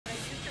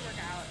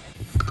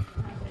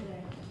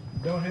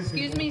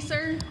Excuse me,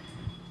 sir.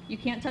 You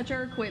can't touch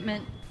our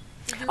equipment.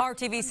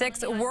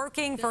 RTV6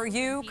 working for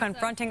you,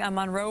 confronting a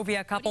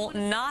Monrovia couple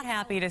not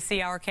happy to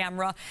see our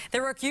camera.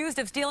 They're accused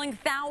of stealing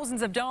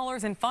thousands of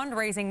dollars in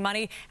fundraising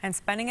money and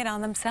spending it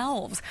on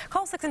themselves.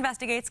 Call 6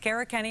 Investigates'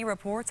 Kara Kenny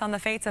reports on the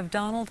fates of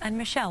Donald and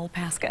Michelle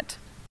Paskett.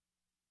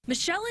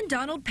 Michelle and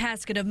Donald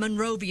Paskett of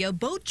Monrovia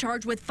both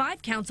charged with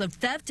 5 counts of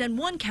theft and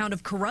 1 count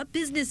of corrupt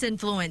business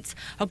influence.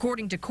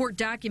 According to court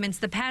documents,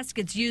 the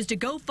Pasketts used a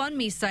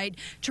GoFundMe site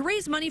to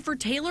raise money for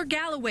Taylor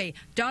Galloway,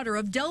 daughter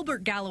of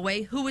Delbert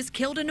Galloway, who was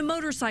killed in a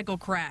motorcycle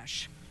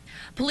crash.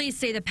 Police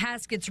say the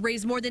Pasketts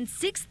raised more than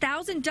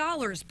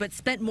 $6,000, but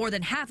spent more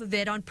than half of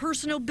it on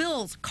personal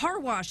bills, car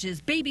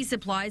washes, baby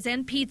supplies,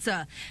 and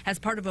pizza. As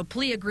part of a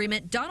plea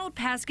agreement, Donald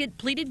Paskett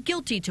pleaded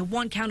guilty to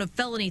 1 count of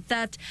felony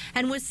theft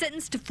and was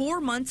sentenced to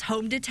 4 months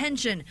home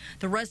detention.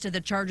 The rest of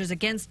the charges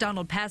against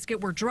Donald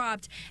Paskett were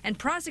dropped, and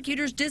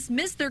prosecutors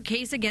dismissed their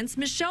case against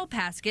Michelle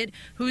Paskett,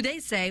 who they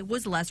say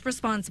was less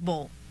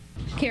responsible.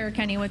 Kara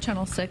Kenny with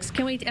Channel 6.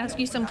 Can we ask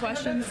you some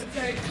questions?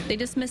 They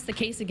dismissed the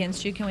case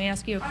against you. Can we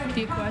ask you a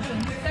few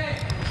questions?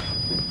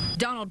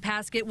 Donald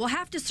Paskett will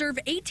have to serve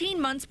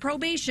 18 months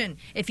probation.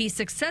 If he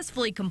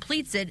successfully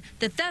completes it,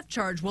 the theft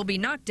charge will be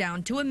knocked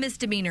down to a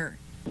misdemeanor.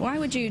 Why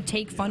would you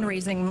take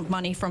fundraising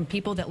money from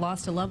people that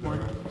lost a loved one?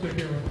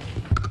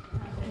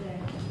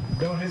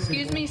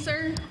 Excuse me,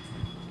 sir.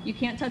 You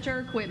can't touch our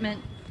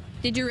equipment.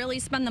 Did you really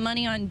spend the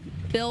money on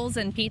bills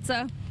and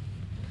pizza?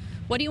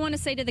 What do you want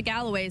to say to the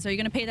Galloways? Are you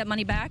going to pay that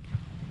money back?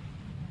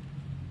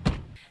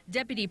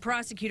 Deputy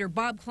Prosecutor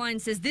Bob Klein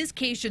says this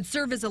case should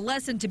serve as a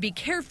lesson to be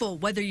careful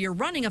whether you're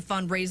running a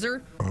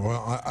fundraiser.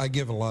 Well, I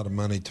give a lot of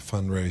money to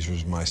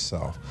fundraisers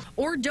myself.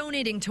 Or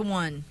donating to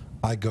one.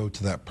 I go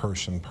to that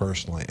person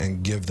personally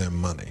and give them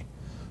money.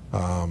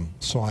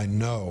 So I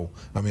know,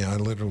 I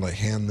literally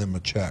hand them a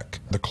check.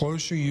 The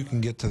closer you can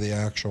get to the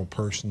actual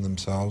person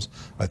themselves,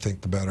 I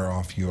think the better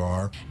off you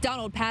are.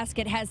 Donald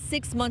Paskett has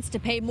 6 months to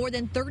pay more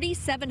than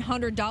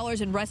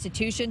 $3,700 in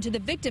restitution to the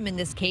victim in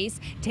this case,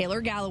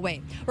 Taylor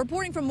Galloway.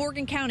 Reporting from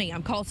Morgan County,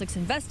 I'm Call 6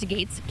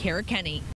 Investigates' Kara Kenny.